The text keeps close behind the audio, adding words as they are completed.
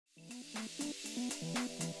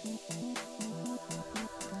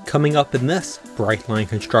Coming up in this Brightline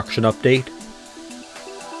construction update.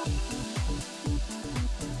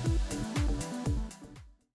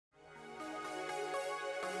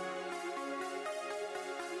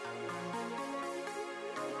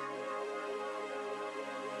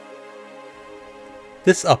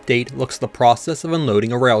 This update looks at the process of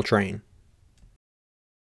unloading a rail train.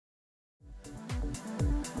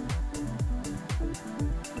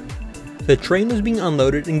 The train was being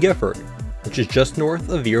unloaded in Gifford, which is just north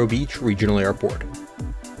of Vero Beach Regional Airport.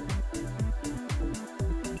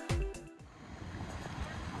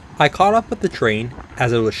 I caught up with the train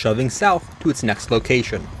as it was shoving south to its next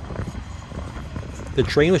location. The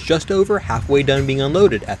train was just over halfway done being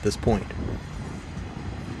unloaded at this point.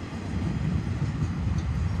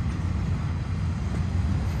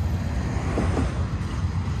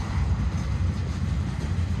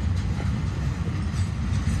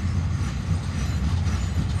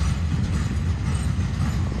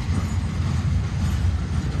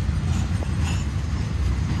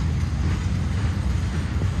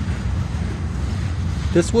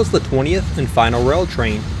 This was the 20th and final rail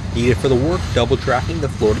train needed for the work double tracking the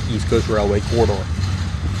Florida East Coast Railway corridor.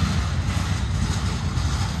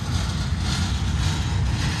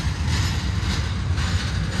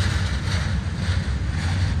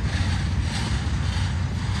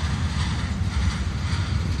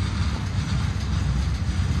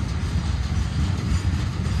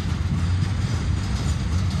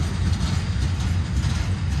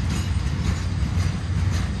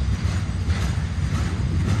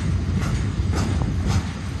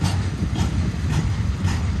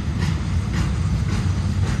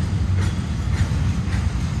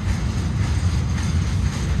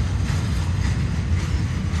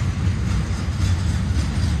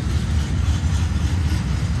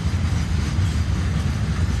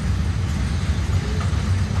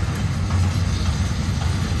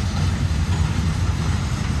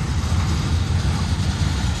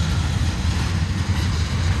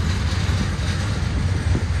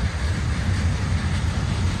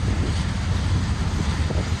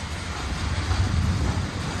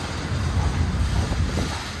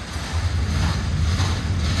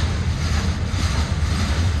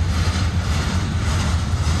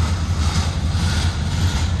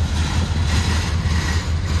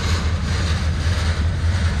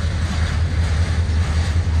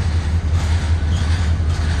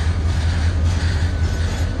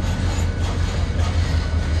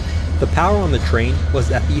 The power on the train was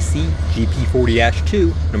FEC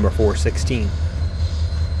GP40-2, number 416.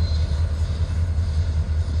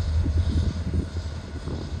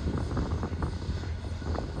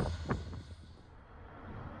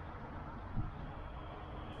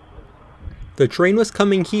 The train was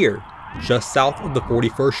coming here, just south of the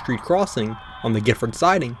 41st Street crossing on the Gifford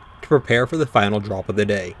siding, to prepare for the final drop of the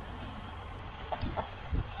day.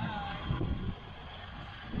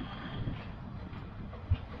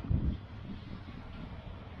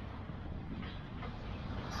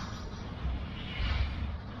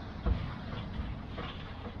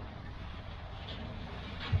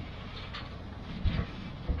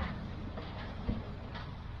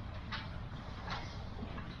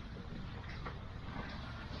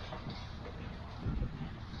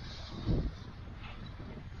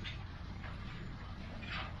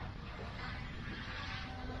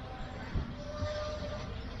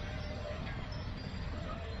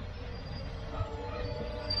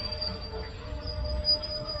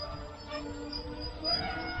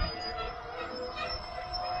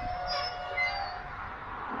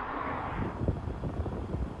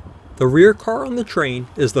 The rear car on the train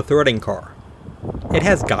is the threading car. It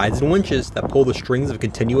has guides and winches that pull the strings of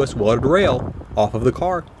continuous welded rail off of the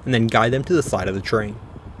car and then guide them to the side of the train.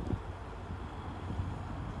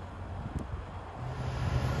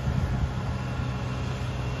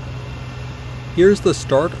 Here's the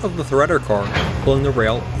start of the threader car pulling the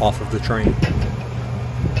rail off of the train.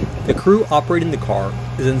 The crew operating the car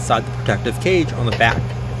is inside the protective cage on the back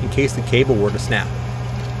in case the cable were to snap.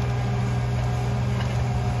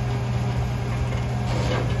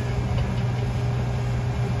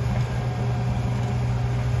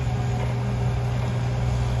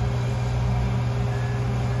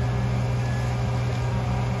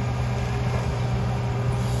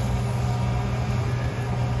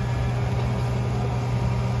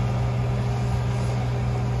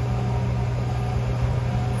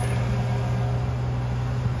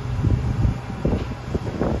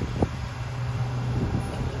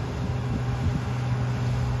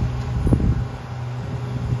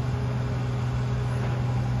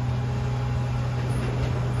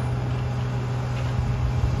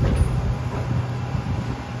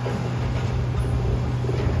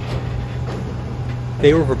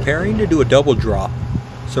 They were preparing to do a double drop,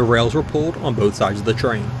 so rails were pulled on both sides of the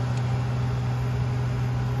train.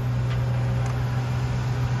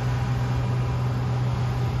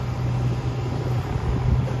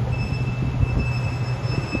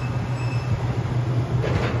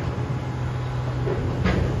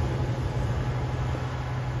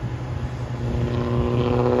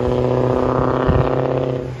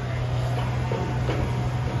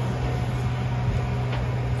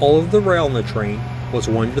 All of the rail on the train was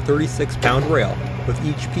 136-pound rail, with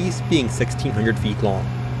each piece being 1,600 feet long.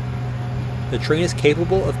 The train is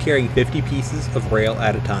capable of carrying 50 pieces of rail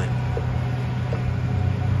at a time.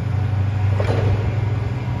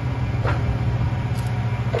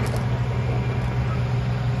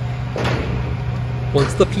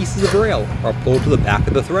 Once the pieces of rail are pulled to the back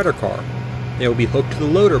of the threader car, they will be hooked to the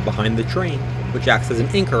loader behind the train, which acts as an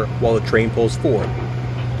anchor while the train pulls forward,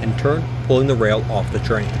 in turn pulling the rail off the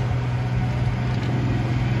train.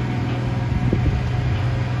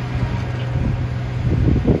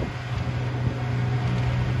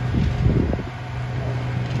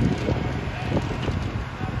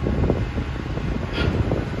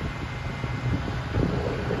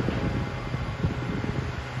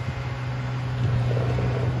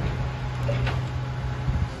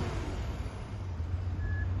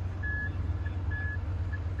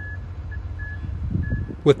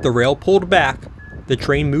 With the rail pulled back, the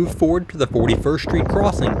train moved forward to the 41st Street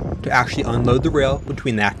crossing to actually unload the rail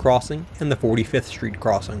between that crossing and the 45th Street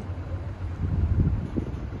crossing.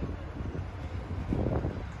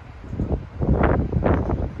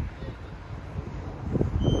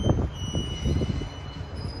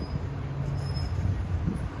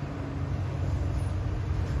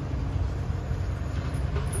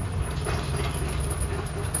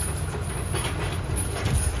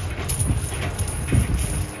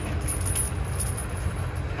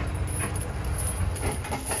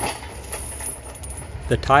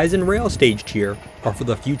 The ties and rails staged here are for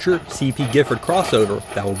the future CP Gifford crossover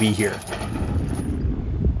that will be here.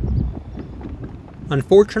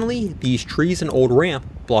 Unfortunately, these trees and old ramp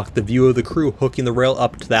blocked the view of the crew hooking the rail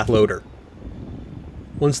up to that loader.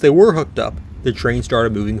 Once they were hooked up, the train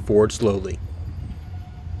started moving forward slowly.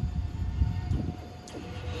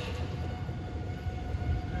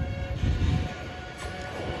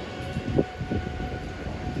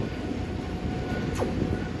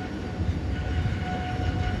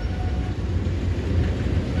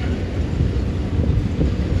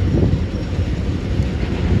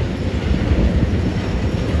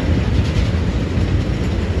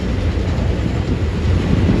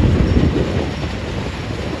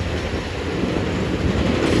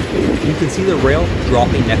 You can see the rail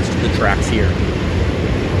dropping next to the tracks here.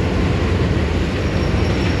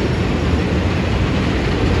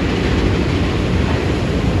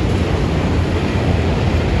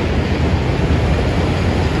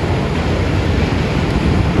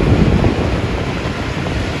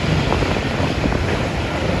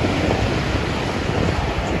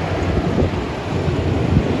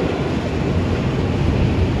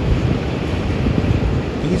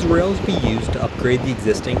 These rails be used to upgrade the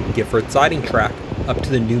existing Gifford siding track up to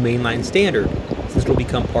the new mainline standard, since it will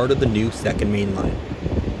become part of the new second mainline.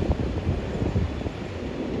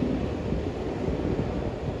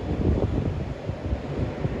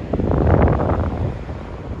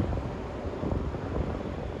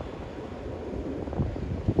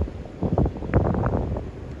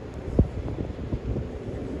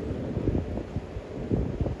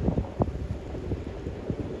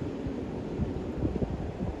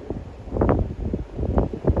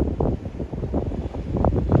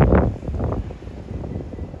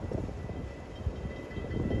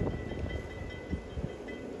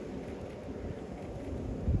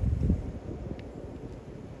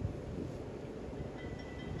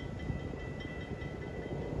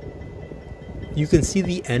 You can see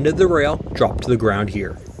the end of the rail drop to the ground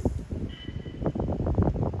here.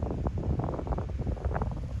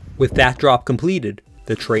 With that drop completed,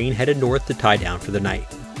 the train headed north to tie down for the night.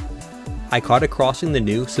 I caught it crossing the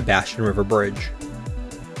new Sebastian River Bridge.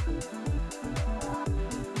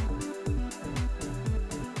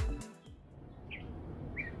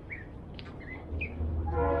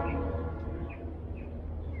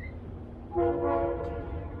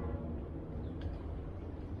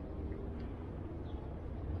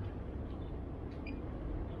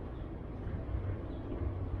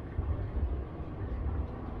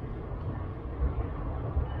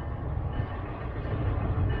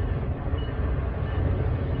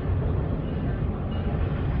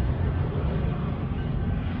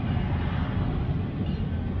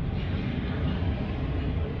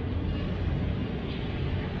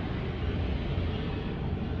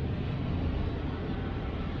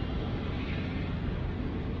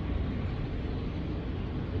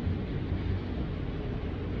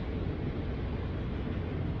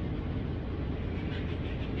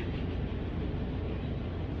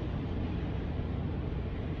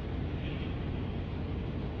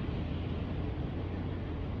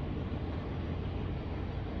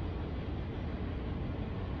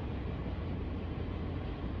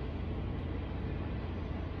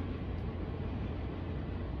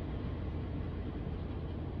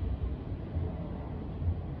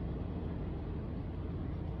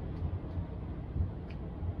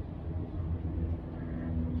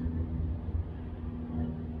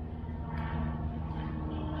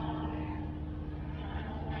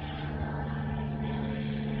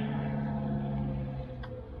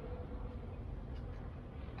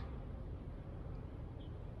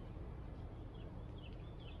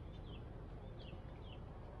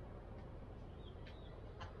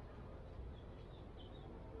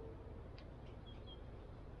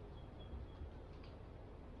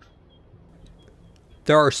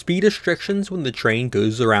 There are speed restrictions when the train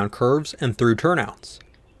goes around curves and through turnouts,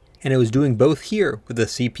 and it was doing both here with the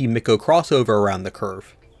CP Miko crossover around the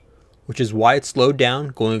curve, which is why it slowed down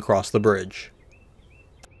going across the bridge.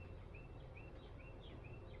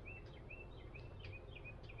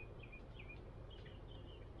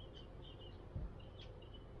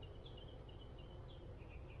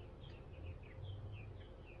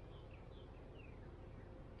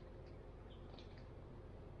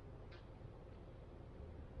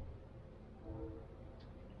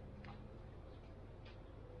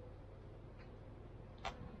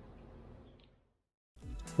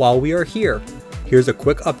 While we are here, here's a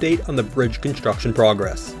quick update on the bridge construction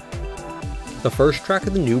progress. The first track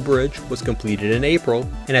of the new bridge was completed in April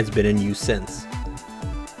and has been in use since.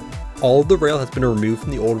 All of the rail has been removed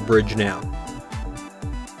from the old bridge now.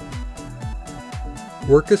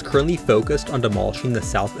 Work is currently focused on demolishing the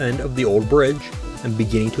south end of the old bridge and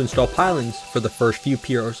beginning to install pilings for the first few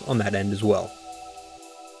piers on that end as well.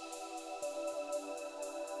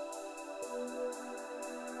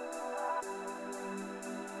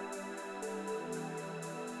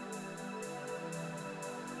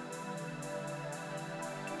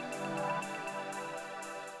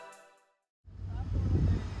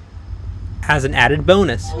 As an added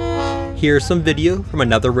bonus, here's some video from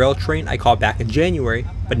another rail train I caught back in January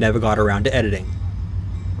but never got around to editing.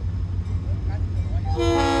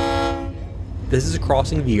 This is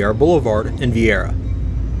crossing Vieira Boulevard in Vieira.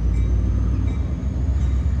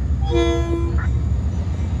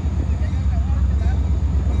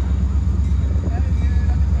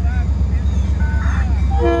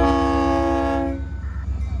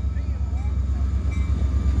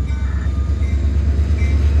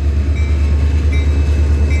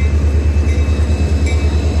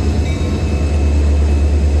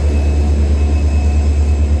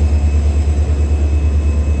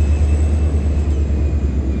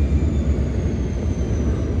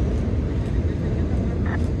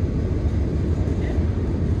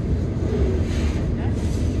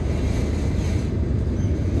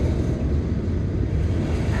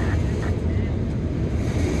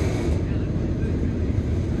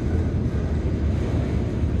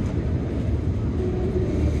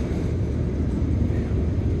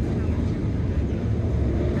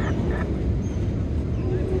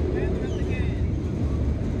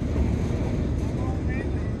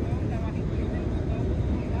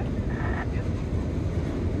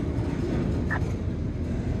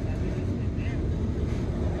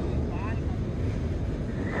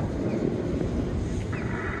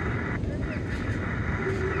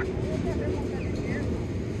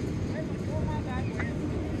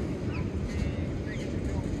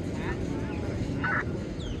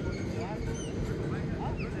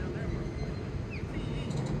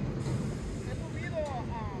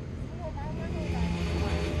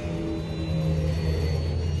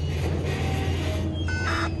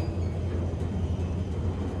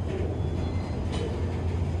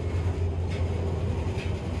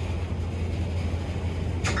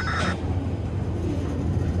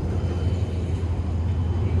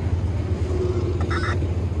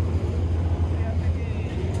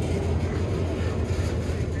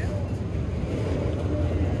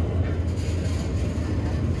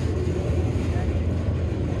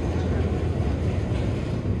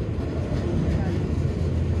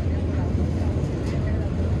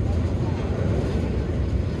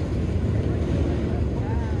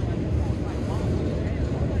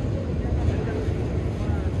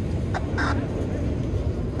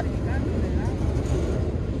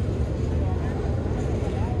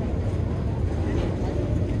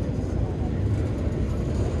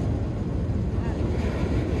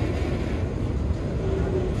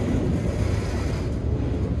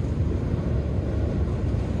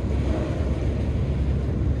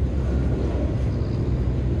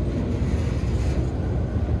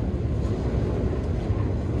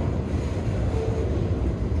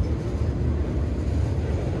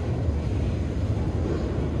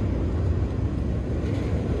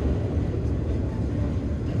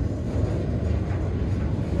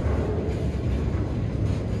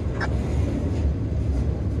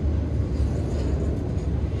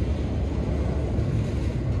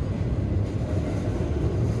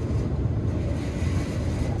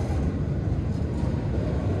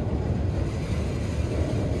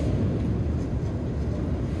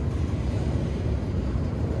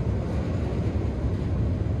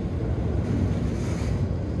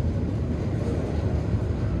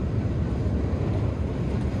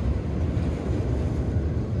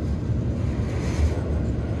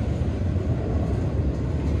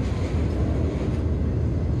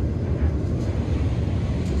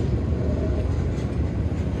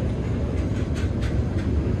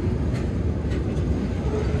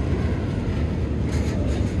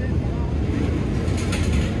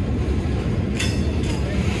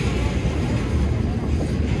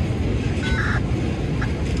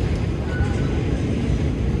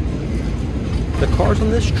 The cars on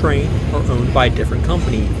this train are owned by a different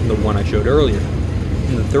company from the one I showed earlier,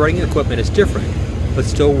 and the threading equipment is different, but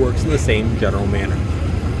still works in the same general manner.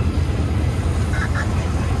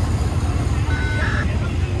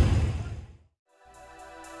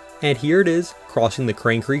 And here it is, crossing the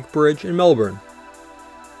Crane Creek Bridge in Melbourne.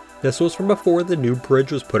 This was from before the new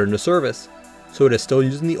bridge was put into service, so it is still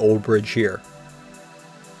using the old bridge here.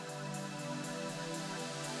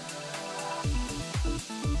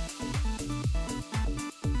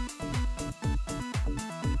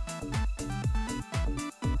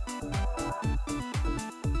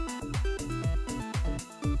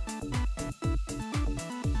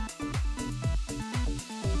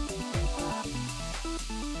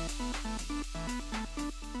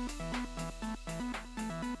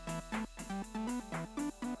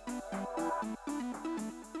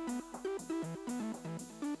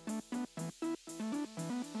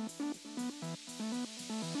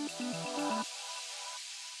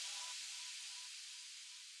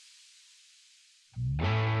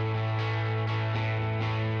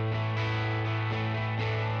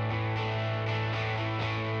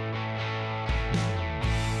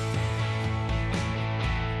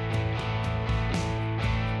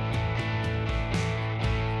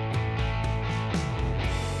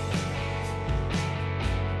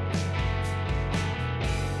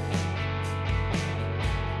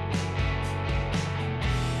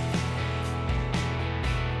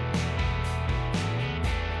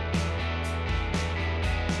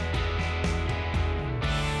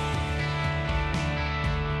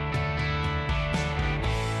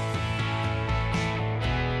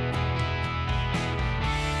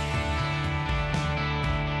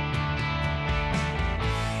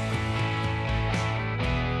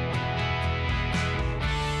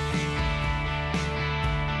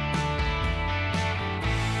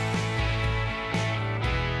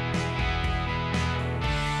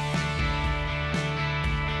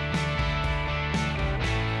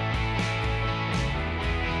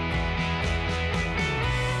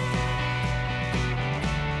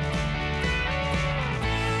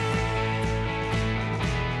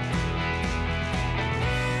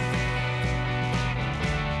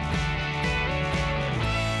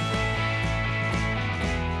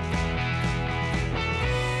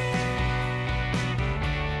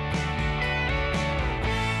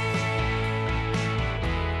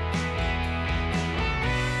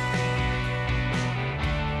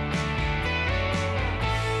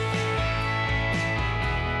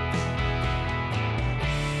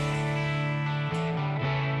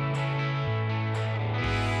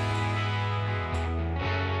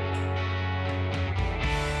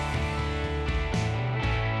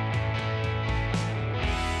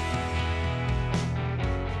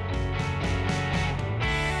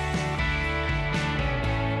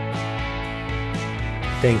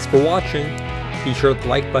 Thanks for watching. Be sure to hit the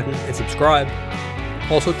like button and subscribe.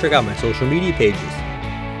 Also check out my social media pages.